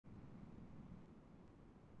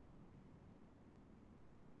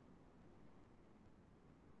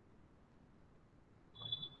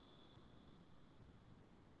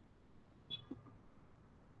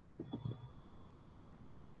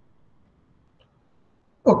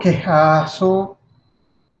Okay, so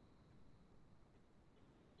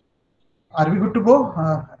are we good to go?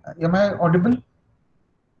 Am I audible?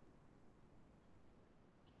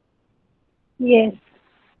 Yes.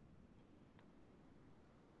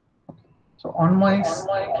 So on my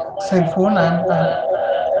cell phone,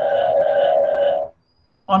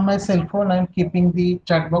 I'm keeping the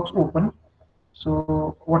chat box open.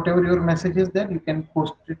 So whatever your message is there, you can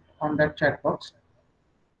post it on that chat box,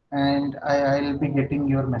 and I'll be getting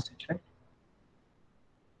your message. Right?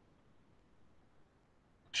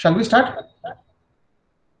 Shall we start?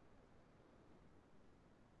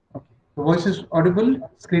 Okay. The voice is audible.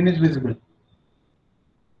 Screen is visible.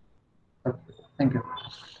 Okay. Thank you.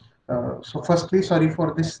 So firstly, sorry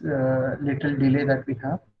for this little delay that we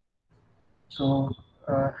have. So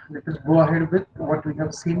let us go ahead with what we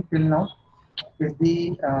have seen till now is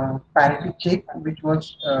the parity check, which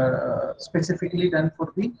was specifically done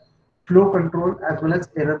for the flow control as well as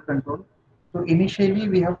error control. So initially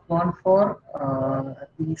we have gone for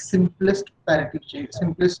the simplest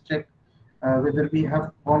check, whether we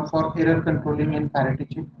have gone for error controlling in parity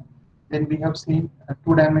check. Then we have seen a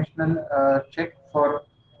two-dimensional check for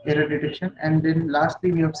error detection, and then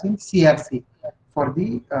lastly we have seen CRC for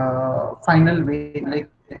the final way, like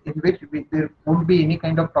in which there won't be any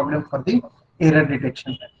kind of problem for the error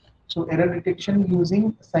detection. So error detection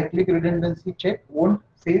using cyclic redundancy check won't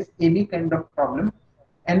face any kind of problem.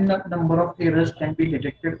 N number of errors can be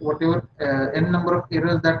detected. Whatever n number of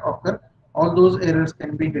errors that occur, all those errors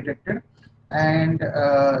can be detected, and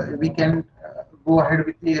we can go ahead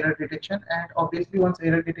with the error detection. And obviously, once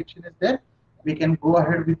error detection is there, we can go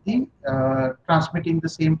ahead with the transmitting the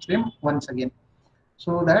same frame once again,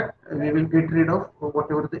 so that we will get rid of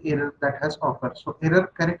whatever the error that has occurred. So error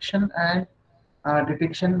correction and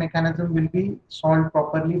detection mechanism will be solved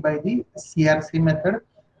properly by the CRC method.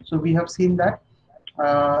 So we have seen that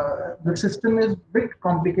the system is bit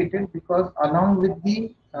complicated because along with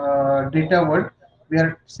the data word, we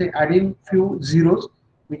are say adding few zeros,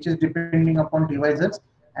 which is depending upon devices,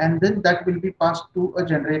 and then that will be passed to a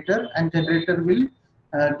generator, and generator will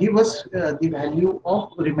give us the value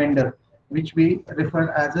of remainder, which we refer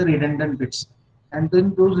as a redundant bits. And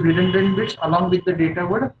then those redundant bits along with the data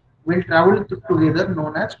word will travel together,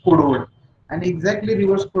 known as code word. And exactly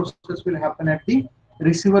reverse process will happen at the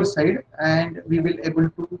receiver side, and we will able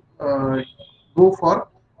to go for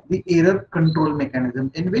the error control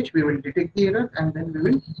mechanism, in which we will detect the error and then we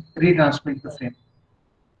will retransmit the frame.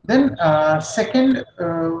 Then second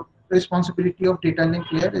responsibility of data link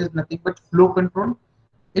layer is nothing but flow control.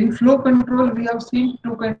 In flow control, we have seen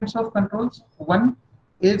two kinds of controls. One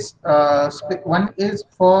is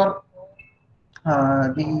for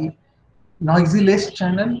the noisy less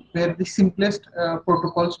channel, where the simplest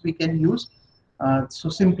protocols we can use. So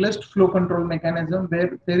simplest flow control mechanism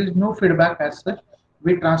where there is no feedback as such.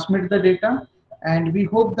 We transmit the data and we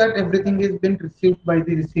hope that everything is been received by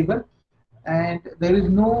the receiver, and there is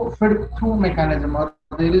no feed through mechanism, or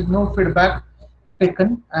there is no feedback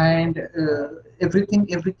taken, and everything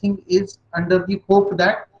is under the hope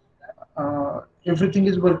that everything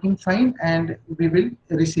is working fine and we will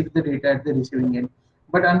receive the data at the receiving end.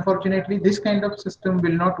 But unfortunately, this kind of system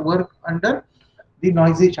will not work under the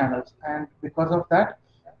noisy channels, and because of that,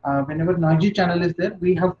 whenever noisy channel is there,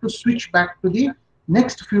 we have to switch back to the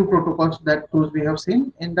next few protocols that those we have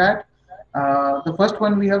seen. In that, the first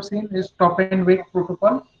one we have seen is stop and wait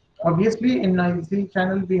protocol. Obviously, in noisy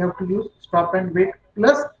channel, we have to use stop and wait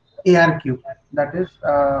plus ARQ, that is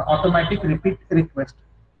automatic repeat request.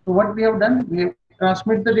 So what we have done, we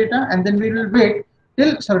transmit the data and then we will wait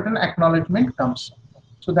till certain acknowledgement comes.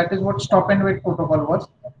 So that is what stop and wait protocol was.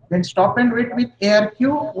 Then stop and wait with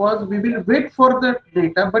ARQ was we will wait for the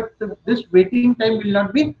data, but this waiting time will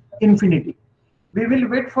not be infinity. We will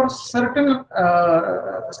wait for certain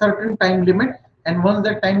time limit, and once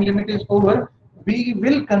that time limit is over, we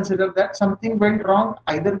will consider that something went wrong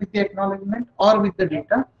either with the acknowledgement or with the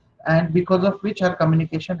data, and because of which our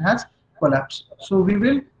communication has collapsed. So we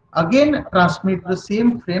will again transmit the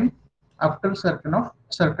same frame after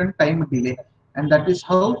certain time delay, and that is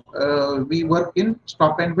how we work in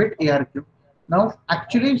stop and wait ARQ. Now,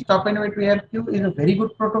 actually, stop and wait ARQ is a very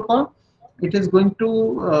good protocol. It is going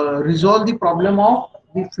to resolve the problem of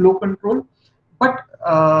the flow control, but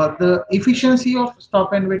the efficiency of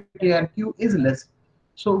stop and wait ARQ is less.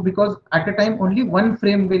 So because at a time only one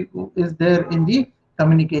frame is there in the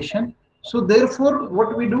communication, so therefore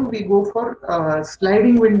what we do, we go for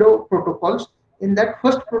sliding window protocols. In that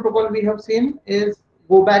first protocol we have seen is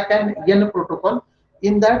go back and yen protocol.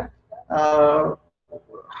 In that, how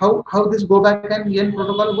this go back and yen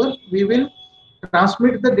protocol works, we will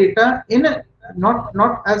transmit the data in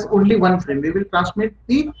not as only one frame. We will transmit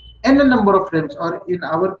the n number of frames, or in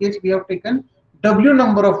our case we have taken w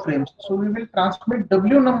number of frames. So we will transmit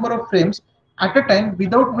w number of frames at a time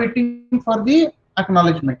without waiting for the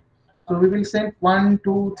acknowledgement. So we will send 1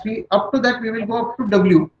 2 3 up to that, we will go up to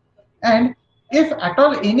w. And if at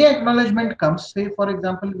all any acknowledgement comes, say for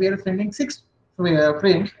example we are sending 6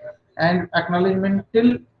 frames and acknowledgement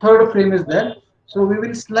till third frame is there, so we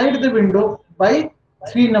will slide the window by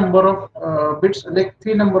 3 number of bits, like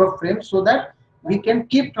 3 number of frames, so that we can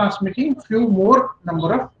keep transmitting few more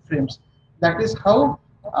number of frames. That is how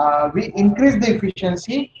we increase the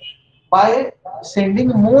efficiency by sending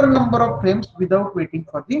more number of frames without waiting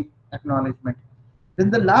for the acknowledgement. Then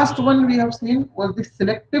the last one we have seen was the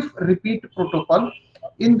selective repeat protocol.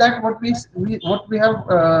 In that, what we have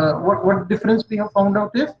what difference we have found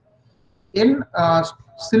out is, in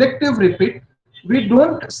selective repeat, we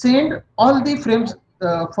don't send all the frames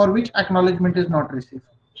for which acknowledgement is not received.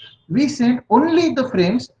 We send only the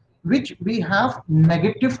frames which we have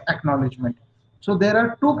negative acknowledgement. So there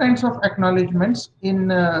are two kinds of acknowledgements in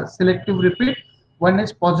selective repeat. One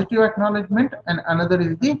is positive acknowledgement and another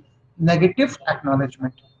is the negative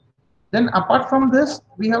acknowledgement. Then apart from this,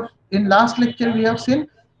 we have, in last lecture we have seen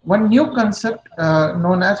one new concept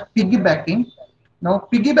known as piggybacking. Now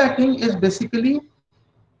piggybacking is basically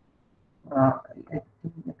I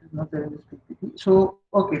think it is not there in this PPT. So,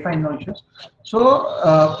 okay, fine, no issues. So,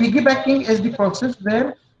 piggybacking is the process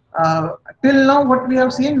where till now what we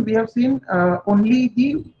have seen only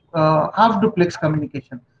the half duplex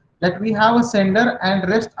communication, that we have a sender and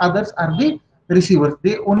rest others are the receivers.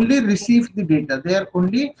 They only receive the data. They are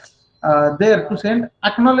only there to send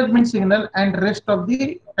acknowledgement signal, and rest of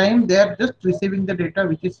the time they are just receiving the data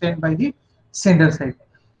which is sent by the sender side.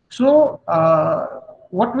 So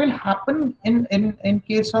what will happen in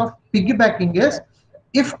case of piggybacking is,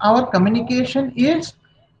 if our communication is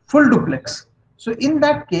full duplex. So in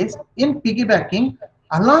that case, in piggybacking,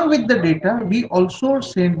 along with the data, we also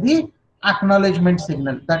send the acknowledgement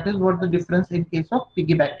signal. That is what the difference in case of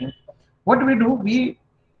piggybacking. What we do, we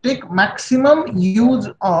take maximum use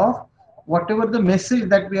of whatever the message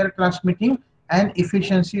that we are transmitting, and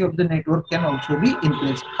efficiency of the network can also be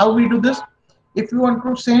increased. How we do this? If we want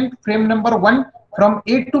to send frame number 1 from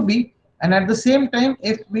A to B, and at the same time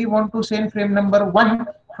if we want to send frame number 1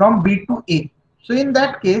 from B to A, so in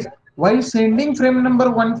that case, while sending frame number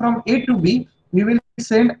 1 from A to B, we will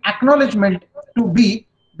send acknowledgement to B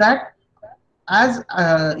that as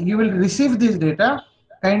you will receive this data,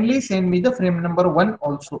 kindly send me the frame number 1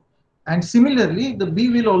 also. And similarly, the B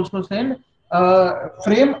will also send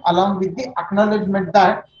frame along with the acknowledgement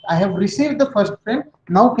that I have received the first frame.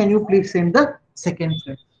 Now can you please send the second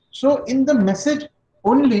frame? So in the message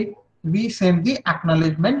only we send the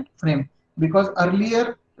acknowledgement frame, because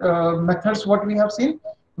earlier methods what we have seen,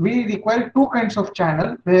 we require two kinds of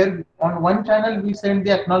channel, where on one channel we send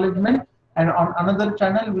the acknowledgement and on another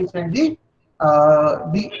channel we send the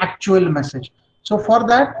actual message. So for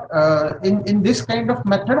that, in this kind of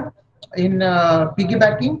method, in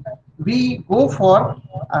piggybacking, we go for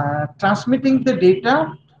transmitting the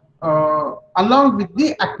data along with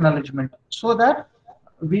the acknowledgement, so that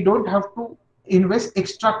we don't have to invest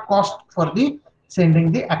extra cost for the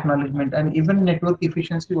sending the acknowledgement, and even network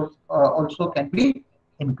efficiency also can be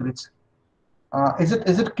increased. Is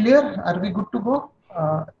it clear? Are we good to go?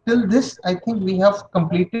 Till this, I think we have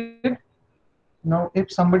completed. Now,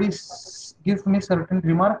 if somebody gives me certain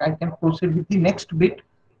remark, I can proceed with the next bit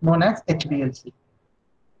known as HDLC.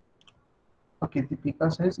 Okay,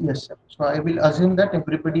 Deepika says yes, sir. So I will assume that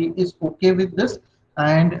everybody is okay with this,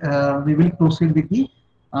 and we will proceed with the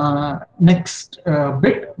next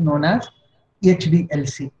bit known as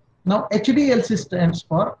HDLC. Now, HDLC stands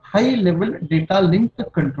for High Level Data Link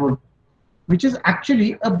Control, which is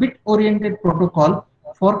actually a bit oriented protocol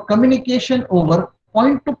for communication over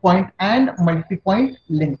point to point and multi-point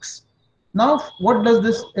links. Now, what does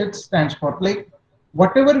this it stands for? Like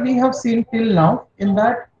whatever we have seen till now, in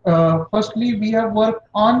that firstly we have worked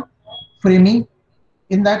on framing.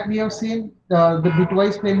 In that we have seen the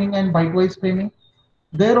bitwise framing and bytewise framing.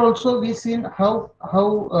 There also we seen how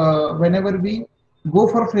whenever we go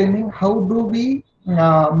for framing, how do we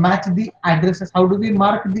match the addresses, how do we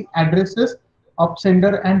mark the addresses of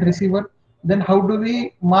sender and receiver, then how do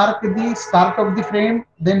we mark the start of the frame,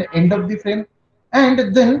 then end of the frame.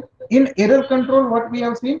 And then in error control, what we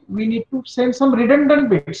have seen, we need to send some redundant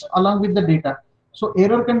bits along with the data. So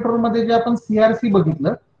error control मध्ये जे आपण CRC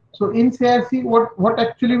बघितलं, so in CRC what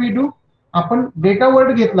actually we do, आपण data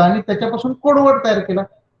word घेतला आणि त्याच्यापासून code तयार केला.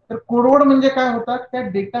 तर कोड म्हणजे काय होतात, त्या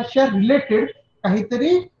डेटाच्या रिलेटेड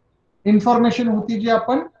काहीतरी इन्फॉर्मेशन होती जी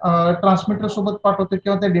आपण ट्रान्समीटर सोबत पाठवतो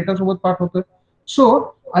किंवा त्या डेटा सोबत पाठवतो. सो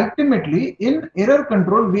ultimately in error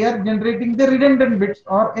control we are generating the redundant bits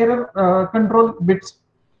और error control bits.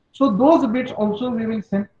 So those bits also we will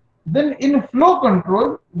send. Then in flow control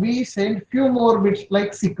we send few more bits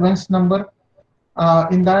like sequence number.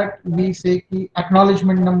 In that we say की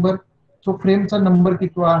acknowledgement number. So frame चा number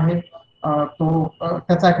किती आहे, तो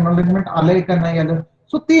त्याचा acknowledgement आलंय का नाही आलं,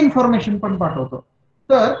 सो ती इन्फॉर्मेशन पण पाठवतो.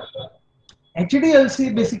 तर एचडीएलसी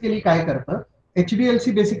बेसिकली काय करतं,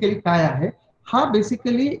 एचडीएलसी बेसिकली काय आहे, हा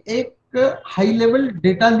बेसिकली एक high level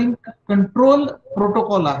data link control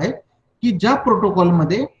protocol आहे की ज्या प्रोटोकॉल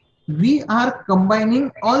मध्ये we are combining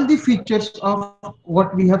all the features of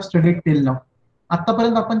what we have studied till now.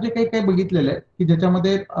 आतापर्यंत आपण जे काही काही बघितलेलं आहे की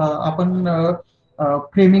ज्याच्यामध्ये आपण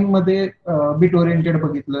फ्रेमिंग मध्ये बिट ओरिएंटेड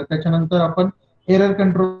बघितलं, त्याच्यानंतर आपण एरर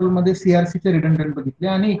कंट्रोल मध्ये सीआरसीचे रिडंडंट बघितले,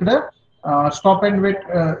 आणि इकडं स्टॉप अँड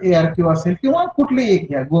वेट एआरक्यू असेल किंवा कुठलीही एक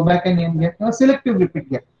घ्या, गो बॅक अँड एन घ्या किंवा सिलेक्टिव्ह रिपीट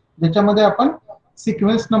घ्या, ज्याच्यामध्ये आपण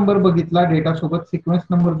सिक्वेन्स नंबर बघितला, डेटा सोबत सिक्वेन्स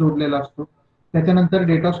नंबर जोडलेला असतो, त्याच्यानंतर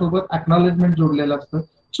डेटा सोबत अॅक्नॉलेजमेंट जोडलेलं असतं.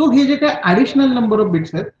 सो हे जे काय ऍडिशनल नंबर ऑफ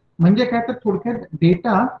बिट्स आहेत, म्हणजे काय तर थोडक्यात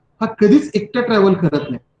डेटा हा कधीच एकटा ट्रॅव्हल करत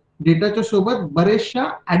नाही, डेटाच्या सोबत बरेचशा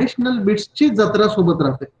ऍडिशनल बिट्सची जत्रा सोबत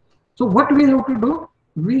राहते. So what we have to do,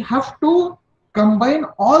 we have to combine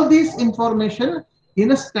all these information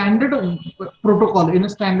in a standard protocol, in a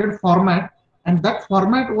standard format, and that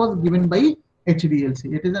format was given by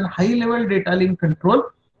HDLC. It is a high level data link control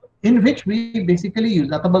in which we basically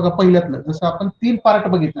use. आता बघा पहिल्यातलं जसं आपण 3 part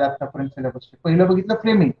बघितले आतापर्यंत सिलेबसचे. पहिलं बघितलं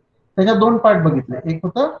framing, त्याच्यात 2 part बघितले, एक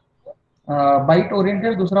होतं बाईट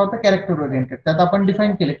ओरिएंटेड, दुसरा होता कॅरेक्टर ओरिएंटेड. त्यात आपण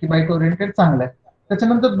डिफाईन केले की बाईट ओरिएंटेड चांगलं आहे.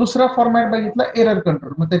 त्याच्यानंतर दुसरा फॉर्मॅट बघितला एरर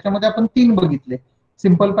कंट्रोल, मग त्याच्यामध्ये आपण 3 बघितले,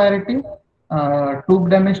 सिंपल पॅरिटी, 2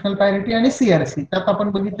 डायमेन्शनल पॅरिटी आणि सीआरसी. त्यात आपण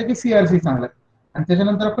बघितलं की सीआरसी चांगलं आहे. आणि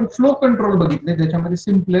त्याच्यानंतर आपण फ्लो कंट्रोल बघितले, ज्याच्यामध्ये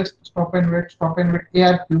simplest, stop and wait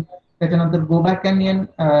ARQ, त्याच्यानंतर go back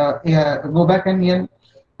and N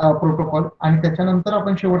protocol, आणि त्याच्यानंतर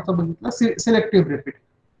आपण शेवटचा बघितला सिलेक्टिव्ह रिपीट.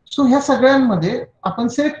 सो ह्या सगळ्यांमध्ये आपण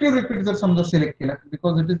सिलेक्टिव्ह रिपीट जर समजा सिलेक्ट केला,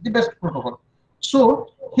 because it is the best protocol. सो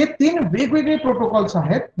हे 3 वेगवेगळे प्रोटोकॉल्स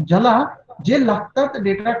आहेत ज्याला जे लागतात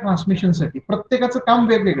डेटा ट्रान्समिशनसाठी. प्रत्येकाचं काम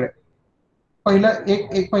वेगवेगळं आहे.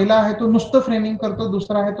 पहिला आहे तो नुसतं फ्रेमिंग करतो,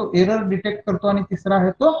 दुसरा आहे तो एरर डिटेक्ट करतो, आणि तिसरा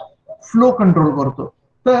आहे तो फ्लो कंट्रोल करतो.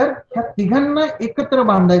 तर ह्या तिघांना एकत्र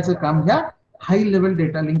बांधायचं काम ह्या high level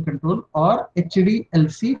data link control और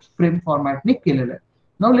एचडीएलसी फ्रेम फॉर्मॅटने केलेलं आहे.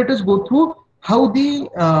 Now let us go through how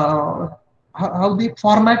the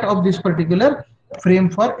format of this particular frame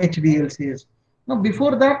for HDLC is. Now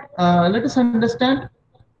before that, let us understand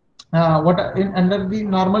under the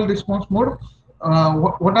normal response mode,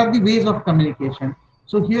 what are the ways of communication.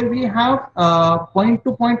 So here we have point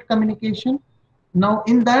to point communication. Now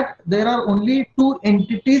in that there are only 2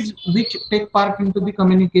 entities which take part into the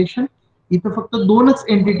communication. इथं फक्त 2च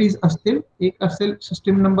entities असतील, एक असेल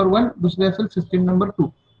system number 1, दुसरी असेल system number 2,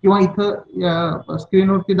 किंवा इथं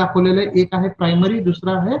स्क्रीनवरती दाखवलेलं एक आहे प्रायमरी,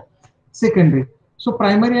 दुसरा आहे सेकंडरी. सो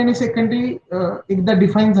प्रायमरी आणि सेकंडरी एकदा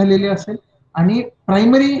डिफाईन झालेले असेल, आणि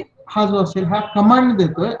प्रायमरी हा जो असेल हा कमांड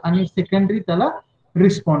देतोय आणि सेकंडरी त्याला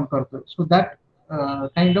रिस्पॉन्ड करतोय. So that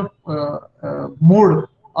kind of mode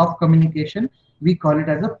of communication we call it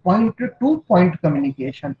as a point to point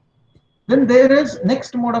communication. Then there is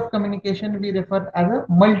next mode of communication we refer as a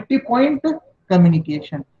multi-point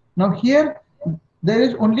communication. Now here there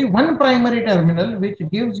is only one primary terminal which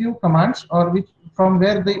gives you commands, or which from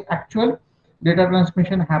where the actual data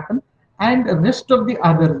transmission happen, and the rest of the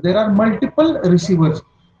others there are multiple receivers,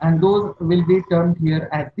 and those will be termed here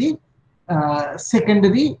as the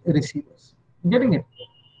secondary receivers. Getting it?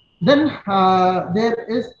 Then there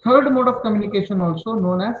is third mode of communication also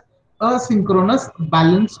known as asynchronous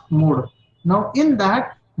balance mode. Now in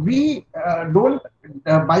that we don't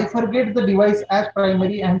bifurcate the device as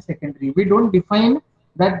primary and secondary. We don't define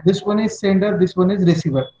that this one is sender, this one is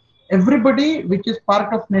receiver. Everybody which is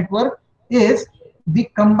part of network is the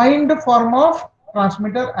combined form of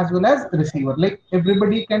transmitter as well as receiver. Like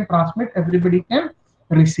everybody can transmit, everybody can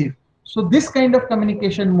receive. So this kind of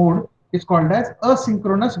communication mode is called as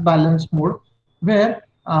asynchronous balance mode, where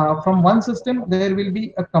from one system there will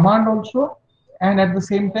be a command also, and at the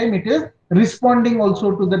same time it is responding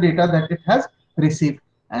also to the data that it has received.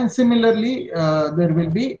 And similarly there will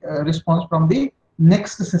be a response from the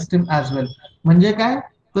next system as well. म्हणजे काय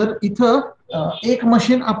तर इथं एक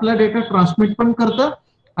machine आपला data transmit पण करतं,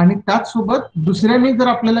 आणि त्याचसोबत दुसऱ्याने जर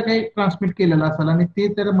आपल्याला काही ट्रान्समिट केलेलं असेल आणि ते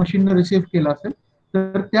त्या मशीनने रिसीव्ह केलं असेल,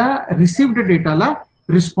 तर त्या रिसिव्ड डेटाला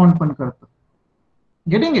रिस्पॉन्ड पण करतं.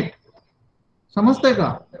 Getting it? समजतंय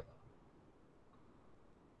का?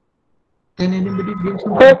 Can anybody give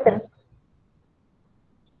some? Yes, sir.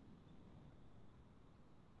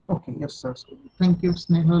 Okay, yes, sir. Thank you,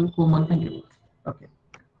 Snehal, Komal. Thank you. Okay.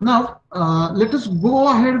 Now, let us go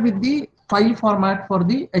ahead with the file format for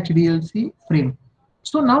the HDLC frame.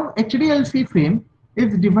 So now HDLC frame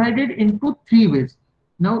is divided into three ways.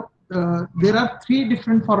 Now, there are three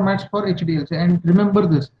different formats for HDLC, and remember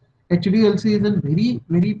this: HDLC is a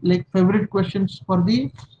very like favorite questions for the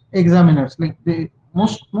examiners. Like they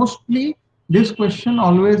mostly this question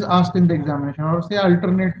always asked in the examination, or say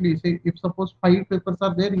alternately, say if suppose five papers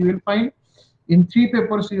are there, you will find in three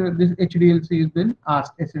papers this HDLC has been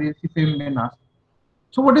asked, HDLC frame been asked.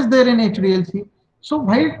 So what is there in HDLC? So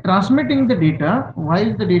while transmitting the data,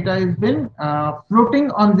 while the data has been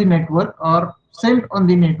floating on the network or sent on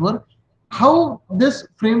the network, how this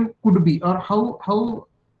frame could be, or how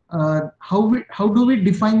do we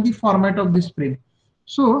define the format of this frame?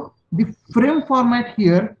 So the frame format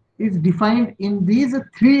here is defined in these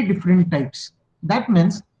three different types. That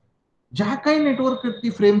means ज्या काही नेटवर्कवरती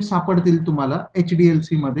frame सापडतील तुम्हाला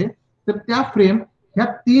HDLC मध्ये, तर त्या frame ह्या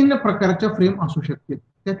तीन प्रकारच्या फ्रेम असू शकतील.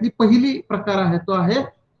 त्यातली पहिली प्रकार आहे तो आहे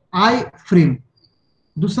आय फ्रेम,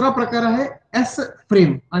 दूसरा प्रकार आहे एस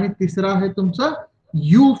फ्रेम आणि तिसरा आहे तुमचा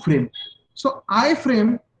you frame. So I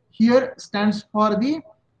frame here stands for the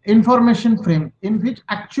information frame in which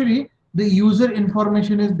actually the user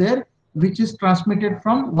information is there, which is transmitted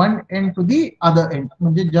from one end to the other end.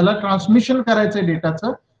 म्हणजे ज्याला transmission करायचं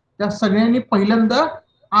डेटाचं त्या सगळ्यांनी पहिल्यांदा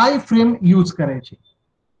आय फ्रेम यूज करायची.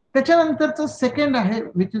 त्याच्यानंतरचं second आहे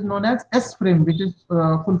which is known as S frame, which is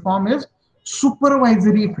full form is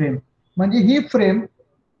supervisory frame. म्हणजे ही frame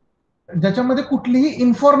ज्याच्यामध्ये कुठलीही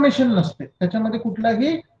इन्फॉर्मेशन नसते, त्याच्यामध्ये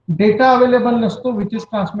कुठलाही डेटा अवेलेबल नसतो, which is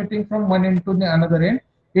transmitting from one and to the another and.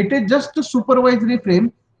 It is just supervisory frame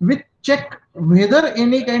which check whether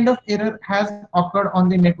any kind of error has occurred on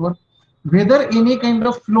the network, whether any kind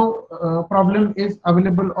of flow problem is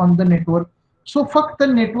available on the network. So फक्त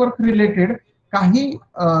network related काही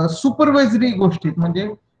supervisory गोष्टी म्हणजे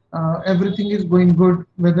everything is going good,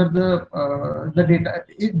 whether the data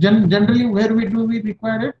generally where we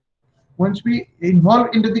require it once we involve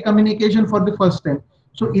into the communication for the first time.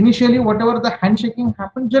 So initially whatever the handshaking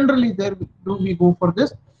happens, generally there do we go for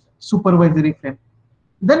this supervisory frame.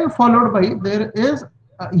 Then followed by there is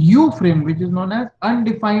a U frame, which is known as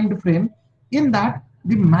undefined frame. In that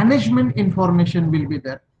the management information will be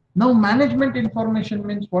there. Now management information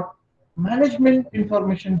means what? Management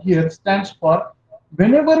information here stands for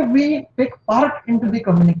whenever we take part into the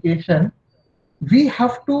communication, we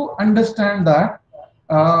have to understand that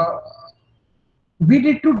uh, we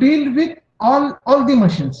need to deal with all the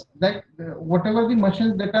machines, like whatever the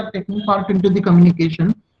machines that are taking part into the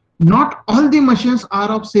communication, not all the machines are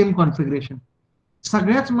of same configuration.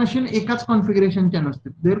 सगळ्याच machine एकाच कॉन्फिगरेशनच्या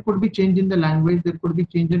नसतात. There could be change in the language, there could be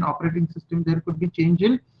change in operating system, there could be change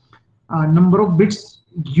in number of bits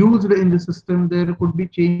used in the system, there could be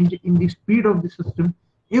change in the speed of the system.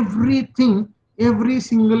 Everything, every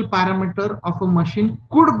single parameter of a machine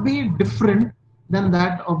could be different than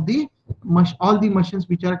that of the all the machines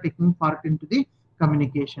which are taking part into the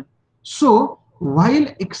communication. So while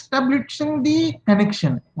establishing the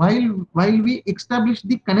connection, while we establish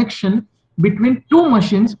the connection between two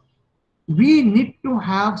machines, we need to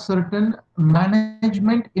have certain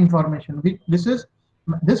management information.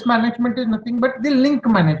 This management is nothing but the link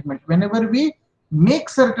management. Whenever we make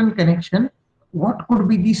certain connection, what could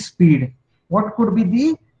be the speed, what could be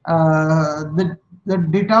the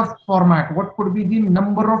data format, what could be the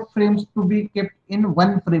number of frames to be kept in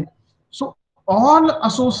one frame. So all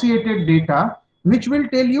associated data which will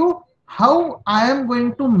tell you how I am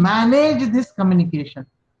going to manage this communication.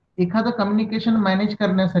 एखादं communication manage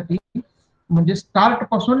करण्यासाठी म्हणजे start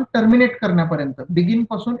पासून terminate करण्यापर्यंत, begin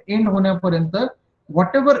पासून and होण्यापर्यंत,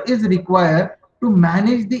 whatever is required to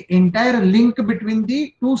manage the entire link between the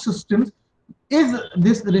two systems is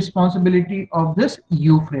this responsibility of this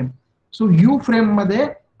U frame. So U frame मध्ये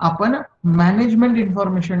आपण management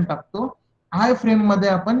information टाकतो, आय frame मध्ये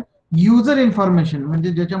आपण user information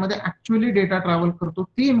म्हणजे ज्याच्यामध्ये actually data travel करतो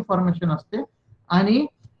ती information असते, आणि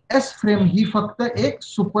एस फ्रेम ही फक्त एक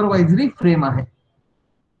सुपरवायझरी फ्रेम आहे.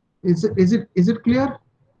 Is it clear?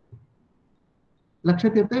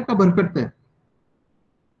 लक्षात येतंय का भरकटतंय?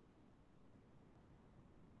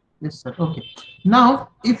 Yes, sir. Okay. Now,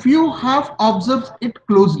 if you have observed it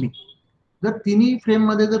closely, जर तिन्ही फ्रेम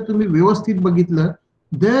मध्ये जर तुम्ही व्यवस्थित बघितलं,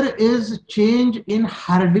 there is change in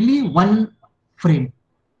hardly one frame.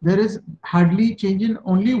 There is hardly change in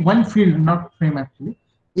only one field, not frame actually.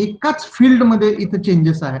 एकाच फील्ड मध्ये इथे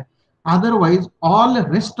चेंजेस आहे. Otherwise, all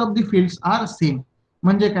rest of the fields are same.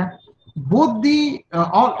 म्हणजे काय? both the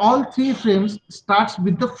all three frames starts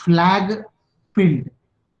with the flag field.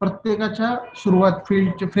 प्रत्येकाच्या सुरुवात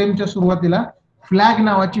फील्डच्या फ्रेमच्या सुरुवातीला flag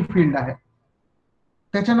नावाची फील्ड आहे.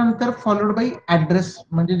 त्याच्यानंतर फॉलोड बाय ऍड्रेस,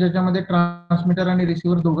 म्हणजे ज्याच्यामध्ये ट्रान्समीटर आणि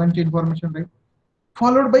रिसिव्हर दोघांची information Raheel.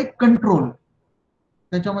 Followed by control,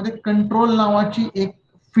 त्याच्यामध्ये कंट्रोल नावाची एक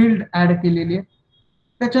फील्ड ऍड केलेली आहे.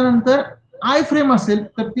 त्याच्यानंतर आय फ्रेम असेल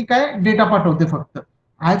तर ती काय डेटा पाठवते फक्त.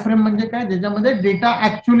 आय फ्रेम म्हणजे काय, ज्याच्यामध्ये डेटा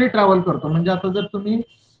ऍक्च्युअली ट्रॅव्हल करतो. म्हणजे आता जर तुम्ही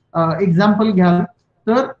एक्झाम्पल घ्याल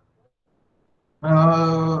तर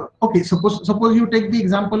okay, suppose you take the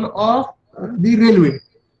example of the railway.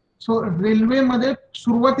 सो रेल्वेमध्ये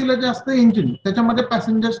सुरुवातीला जे असतं इंजिन, त्याच्यामध्ये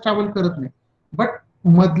पॅसेंजर्स ट्रॅव्हल करत नाही. बट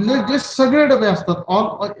मधले जे सगळे डबे असतात,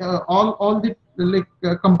 all the like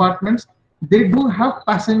compartments, they do have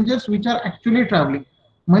passengers which are actually travelling.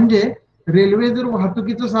 म्हणजे रेल्वे जर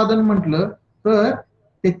वाहतुकीचं साधन म्हटलं तर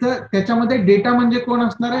तिथं त्याच्यामध्ये डेटा म्हणजे कोण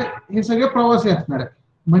असणार आहे, हे सगळे प्रवासी असणार आहे.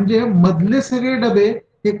 म्हणजे मधले सगळे डबे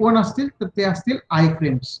हे कोण असतील तर ते असतील आय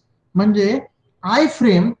फ्रेम्स. म्हणजे आय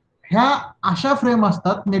फ्रेम ह्या अशा फ्रेम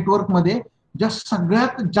असतात नेटवर्कमध्ये ज्या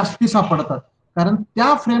सगळ्यात जास्ती सापडतात, कारण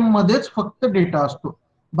त्या फ्रेम मध्येच फक्त डेटा असतो.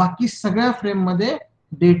 बाकी सगळ्या फ्रेम मध्ये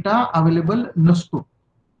डेटा अवेलेबल नसतो.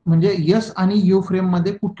 म्हणजे यस आणि यू फ्रेम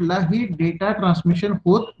मध्ये कुठलाही डेटा ट्रान्समिशन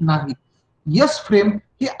होत नाही. यस फ्रेम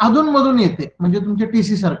ही अधूनमधून येते, म्हणजे तुमच्या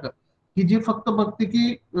टीसी सारखं, की जी फक्त बघते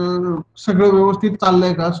की सगळं व्यवस्थित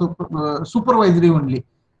चाललंय का, supervisory only,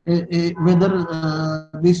 whether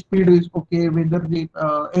the speed is okay, whether the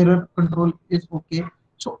error control is okay.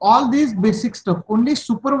 So all these basic stuff, only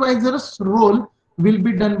supervisor's role will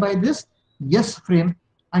be done by this yes frame.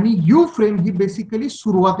 आणि यू फ्रेम ही बेसिकली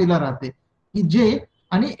सुरुवातीला राहते, की जे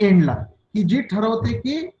आणि एंडला, की जी ठरवते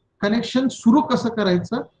की connection सुरू कसं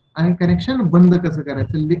करायचं आणि कनेक्शन बंद कसं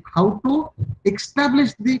करायचं. How to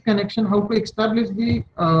establish the connection, how to establish the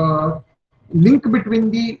link between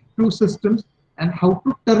the two systems, and how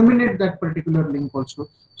to terminate that particular link also.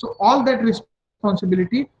 So all that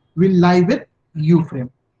responsibility will lie with U frame.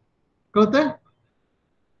 कळतंय?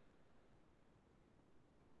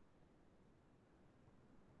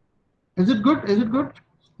 Is it good? Is it good?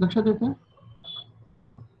 लक्षात येतं?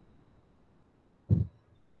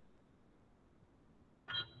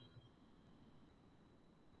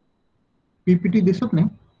 PPT दिसत नाही.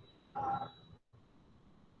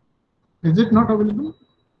 Is it not available?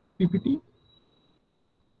 PPT?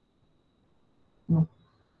 No.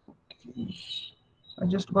 Okay. I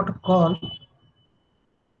just got a call.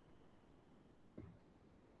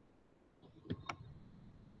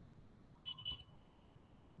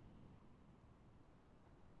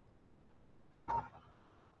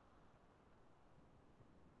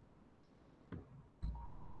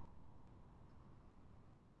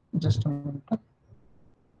 Just a minute.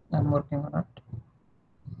 I'm working on it.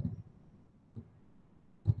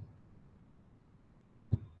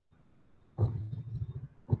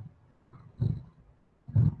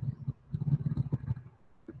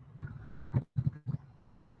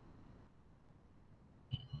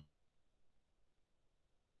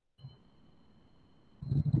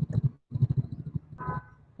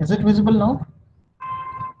 Is it visible now?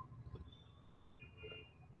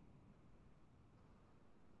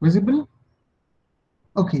 Visible?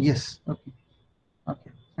 Okay, yes. Okay.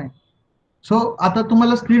 Okay, fine. सो आता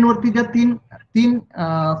तुम्हाला स्क्रीनवरती ज्या तीन तीन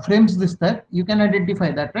frames दिसत आहेत, you can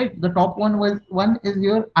identify that, right. The top one is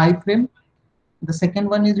your I frame, the second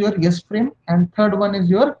one is your yes frame, and third one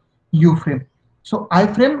is your you frame. So I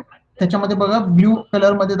frame, त्याच्यामध्ये बघा blue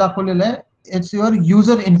colour मध्ये दाखवलेलं आहे, it's your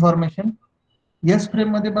user information. Yes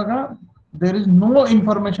frame मध्ये बघा, there is no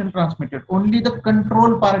information transmitted, only the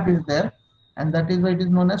control part is there, and that is why it is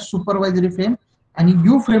known as supervisory frame. आणि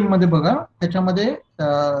you frame मध्ये बघा, त्याच्यामध्ये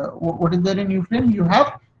what is there in you frame, you have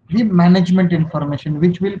the management information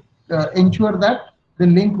which will ensure that the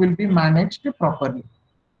link will be managed properly.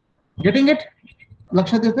 Getting it?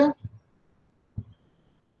 लक्षात येतं?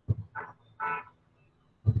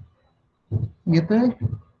 येतंय?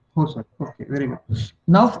 हो sir. Okay, very good.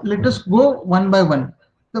 Now let us go one by one.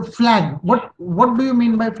 The flag, what do you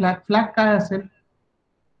mean by flag? Flag काय असेल?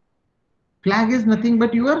 Flag is nothing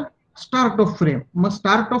but your start of frame. Mug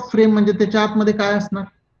start of frame म्हणजे त्याच्या आतमध्ये काय असणार?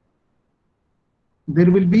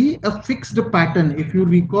 There will be a fixed pattern. If you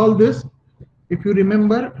recall this, if you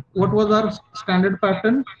remember, what was our standard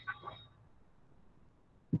pattern?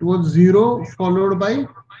 It was 0 followed by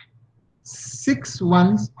 6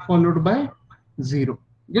 ones followed by 0.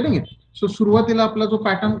 Getting it? So सुरुवातीला आपला जो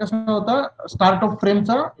pattern कसा होता स्टार्ट ऑफ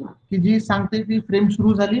फ्रेमचा, की जी सांगते की frame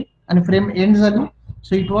सुरू झाली आणि फ्रेम एंड झाली.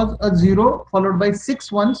 So it was a 0 followed by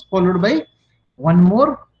 6 ones followed by one more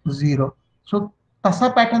 0. So तसा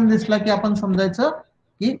पॅटर्न दिसला की आपण समजायचं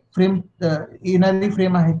की फ्रेम येणारी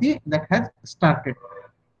फ्रेम आहे ती that has started.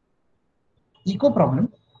 Eco problem.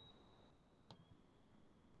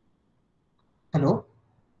 Hello.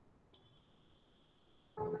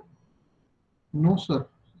 No sir.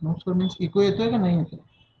 No sir means eco येतोय का नाही येतोय?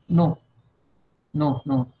 No no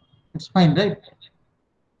no, it's fine right.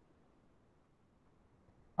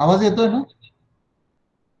 आवाज येतोय ना?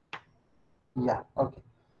 या okay.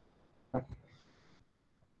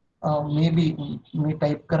 May be me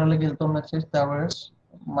type करायला गेलतो मेसेज त्यावेळेस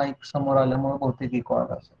माईक समोर आल्यामुळे बहुतेक इको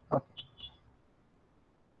आला असेल.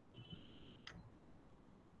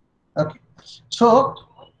 Okay. So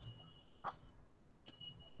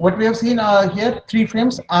what we have seen here, three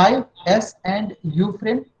frames, I, S, and U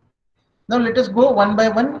frame. Now let us go one by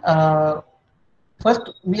one. First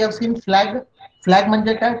we have seen flag. Flag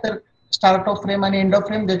म्हणजे काय तर स्टार्ट ऑफ फ्रेम आणि end of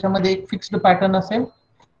frame ज्याच्यामध्ये एक fixed pattern असेल,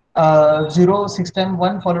 0 6 time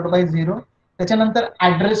 1 followed by 0. त्याच्यानंतर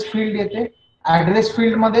address field येते. Address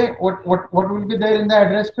field मध्ये what will be there in the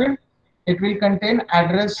address field? It will contain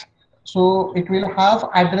address. So it will have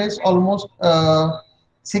address almost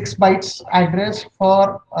 6 bytes address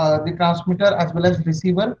for the transmitter as well as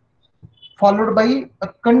receiver, followed by a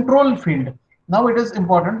control field. Now it is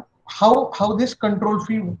important how this control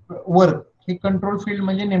field work. Hey control field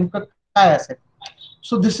म्हणजे नेमकं काय असेल?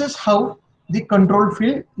 So this is how the control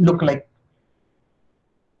field look like.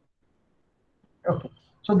 Okay.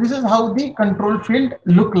 So this is how the control field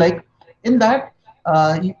look like. In that,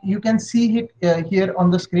 you can see it here on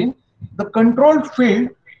the screen. The control field,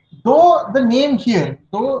 though the name here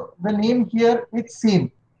is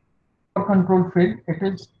same for control field, it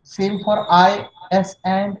is same for I, S,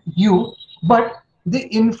 and U, but the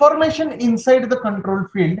information inside the control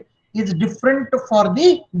field is different for the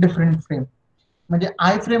different frame. म्हणजे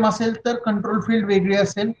आय frame असेल तर control field वेगळी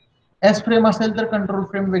असेल, S frame असेल तर control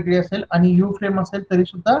frame वेगळी असेल, आणि यू फ्रेम असेल तरी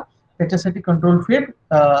सुद्धा त्याच्यासाठी कंट्रोल फील्ड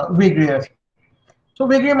वेगळी असेल. सो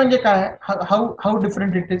वेगळी म्हणजे काय, हाऊ हाऊ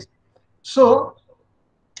different it is. So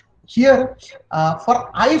here for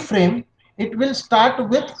I frame it will start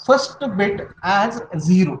with first bit as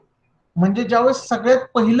 0. म्हणजे ज्यावेळेस सगळ्यात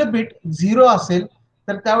पहिलं बिट 0 असेल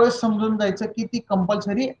तर त्यावेळेस समजून जायचं की ती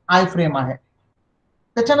कंपल्सरी आय फ्रेम आहे.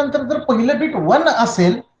 त्याच्यानंतर जर पहिलं बिट 1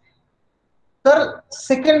 असेल तर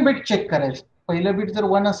सेकंड बिट चेक करायचं. पहिलं बिट जर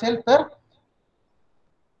 1 असेल तर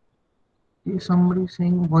somebody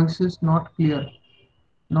saying voice is not clear.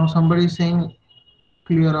 Now somebody is saying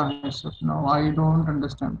clear answer. Now I don't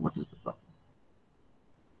understand what is the problem.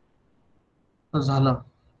 झालं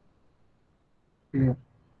क्लियर.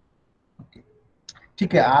 ओके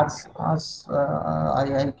ठीक आहे. आज आज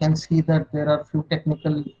I can see that there are few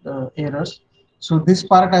technical errors. So this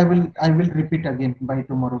part I will repeat again by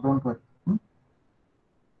tomorrow. Don't worry.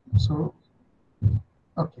 So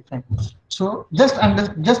okay, fine. So just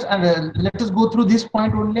let us go through this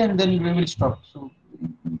point only, and then we will stop. So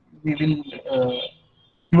we will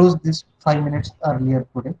close this 5 minutes earlier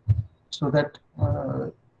today, so that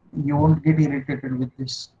you won't get irritated with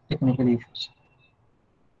this technical issues.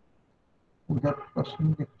 उद्यापासून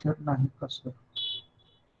lecture नाही कसं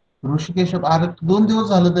ऋषिकेश? अरे 2 दिवस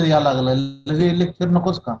झालं तरी या लागलं, लगे लेक्चर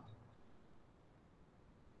नकोच का?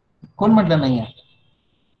 कोण म्हटलं नाही आहे?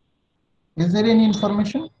 Is there any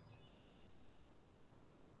information?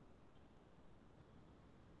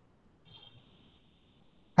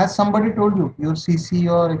 Has somebody told you your CC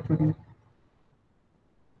or actually?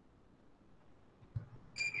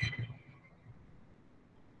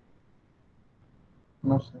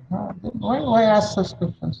 No sir. Then why ask such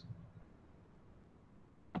questions?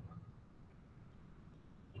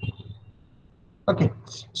 Okay,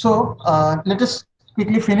 so let us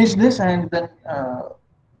quickly finish this, and then uh,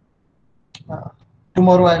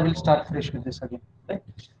 tomorrow I will start fresh with this again. Right?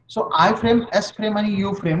 So I frame, S frame, and U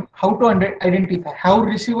frame. How to identify? How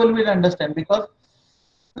receiver will understand? Because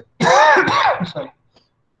sorry,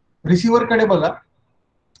 receiver कडे बघा,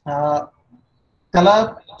 त्याला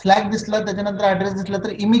flag दिसला त्याच्यानंतर address दिसला तर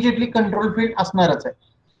immediately control field असणारच आहे.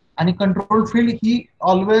 आणि control field he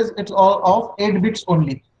always it's of 8 bits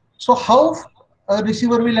only. So how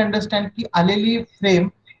receiver will understand की आलेली फ्रेम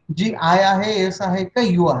जी आय आहे, एस आहे का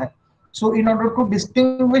यू आहे. सो in order to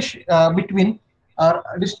distinguish between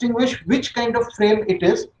distinguish which kind of frame it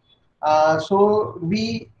is, so we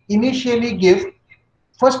initially give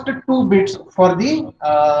first 2 bits for the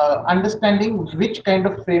understanding which kind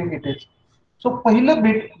of frame it is. So पहिलं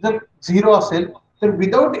bit जर 0 असेल तर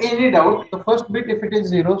without any doubt the first bit, if it is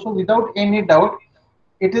 0, so without any doubt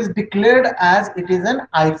it is declared as it is an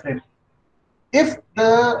I frame. If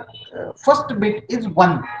the first bit is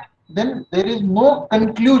 1, then there is no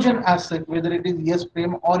conclusion as such whether it is yes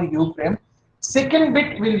frame or U frame. Second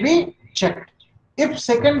bit will be checked. If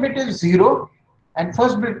second bit is 0 and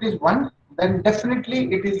first bit is 1, then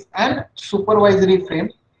definitely it is an supervisory frame.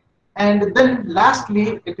 And then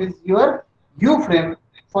lastly it is your U frame.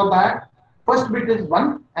 For that, first bit is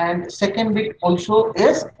 1 and second bit also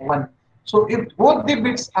is 1. So if both the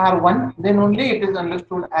bits are 1, then only it is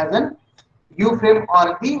understood as an U frame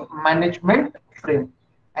or the management frame.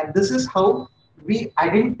 And this is how we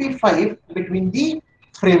identify between the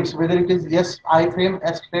frames, whether it is yes I frame,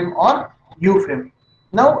 S frame, or U frame.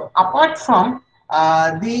 Now, apart from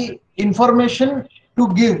the information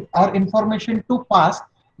to give or information to pass,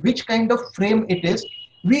 which kind of frame it is,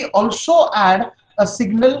 we also add a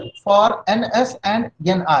signal for NS and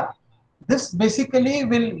NR. This basically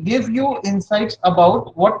will give you insights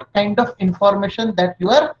about what kind of information that you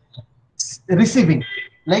are receiving,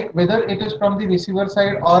 like whether it is from the receiver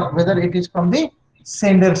side or whether it is from the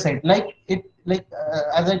sender side.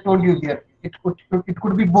 As I told you here, it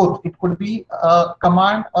could be both. It could be a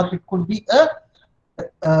command or it could be a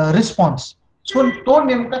response. सो तो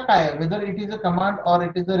नेमका काय, whether it is a command और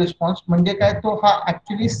it is a response म्हणजे काय, तो हा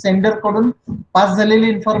actually sender कडून पास झालेली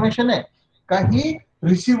इन्फॉर्मेशन आहे का ही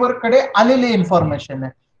रिसीव्हर कडे आलेली इन्फॉर्मेशन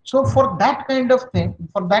आहे. So for that kind of thing,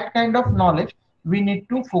 for that kind of knowledge, we need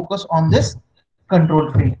to focus on this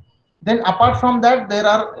control field. Then apart from that, there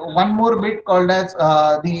are one more bit called as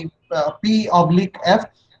the P oblique F.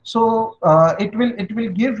 So it will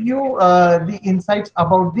give you the insights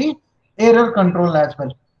about the error control as well.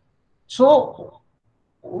 So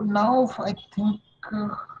now I think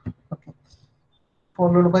okay.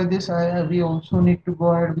 Followed by this, we also need to go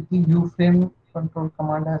ahead with the U frame control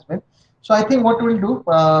command as well. So I think what we'll do,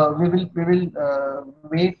 we will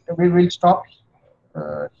wait. We will stop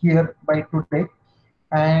here by today,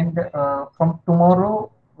 and from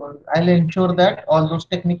tomorrow, I'll ensure that all those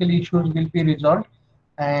technical issues will be resolved,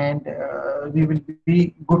 and we will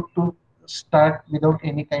be good to start without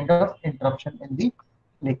any kind of interruption in the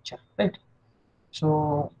lecture, right?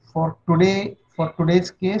 So for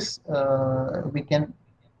today's case, we can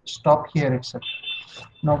stop here itself.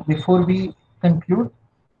 Now, before we conclude,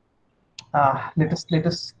 let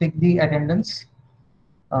us take the attendance.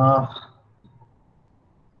 Uh,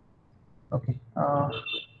 okay.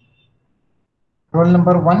 Roll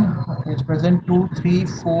number one is present. 2, 3,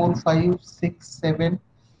 4, 5, 6, 7,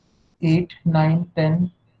 8, 9,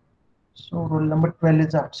 10. So roll number 12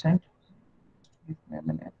 is absent. Give me a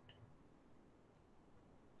minute.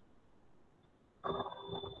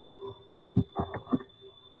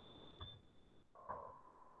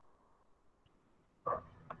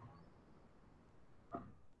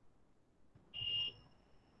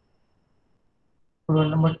 Roll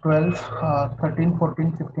number 12, 13,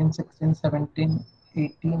 14, 15, 16, 17,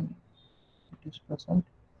 18. It is present.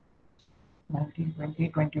 19, 20,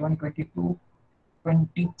 21, 22,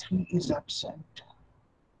 23 is absent.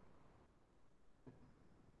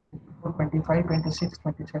 24, 25, 26,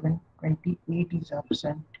 27, 28 is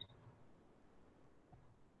absent.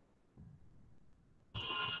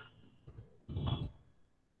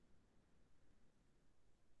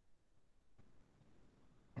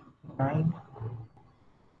 9,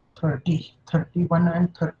 30, 31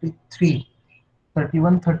 and 33.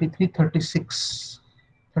 31, 33, 36,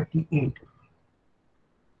 38,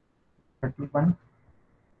 31,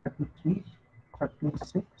 33,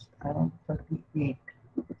 36, and 38.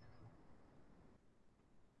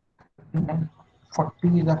 39,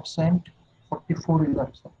 40 is absent, 44 is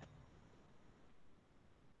absent,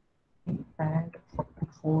 and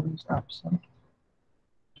 44 is absent.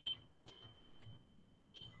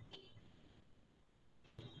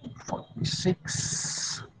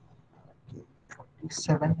 46,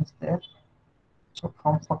 47 is there. So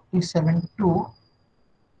from 47 to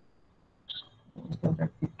is that at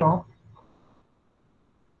the top,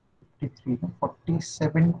 53, no?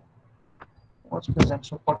 47 was present.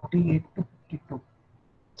 So 48 to 52.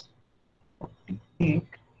 48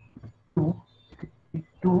 to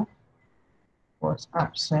 52 was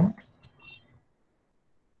absent.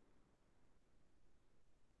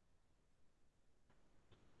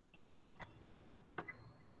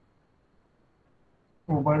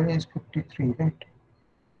 Over is 53, right?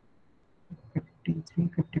 53,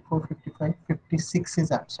 54, 55, 56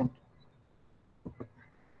 is absent.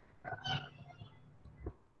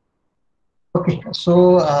 Okay,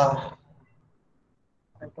 so I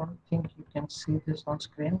don't think you can see this on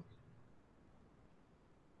screen.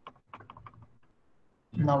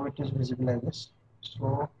 Now it is visible, I guess.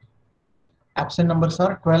 So absent numbers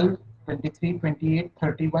are 12, 23, 28,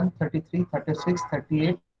 31, 33, 36,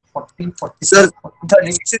 38, 40, Sir, 45,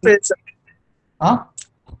 36 is 48. present, sir. Huh?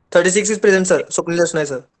 36 is present, sir. Swapnil नाही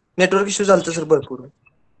sir. Network issue चालतं sir भरपूर.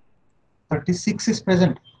 36 is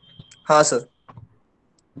present. हाँ sir.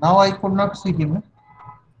 Now I could not see him.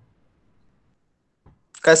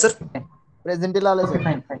 काय sir? प्रेझेंटीला आलं Okay, sir.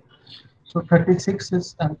 fine, fine. So 36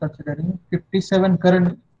 is I'm considering. 57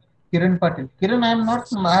 Kiran Patil. Kiran, I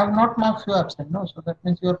have not marked you absent. No, so that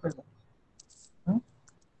means you are present. Hmm?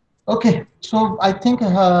 Okay, so I think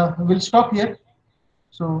we'll stop here.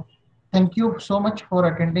 So thank you so much for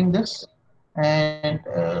attending this, and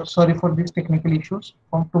sorry for these technical issues.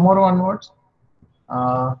 From tomorrow onwards,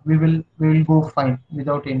 we will go fine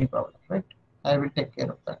without any problem, right? I will take care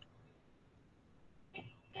of that.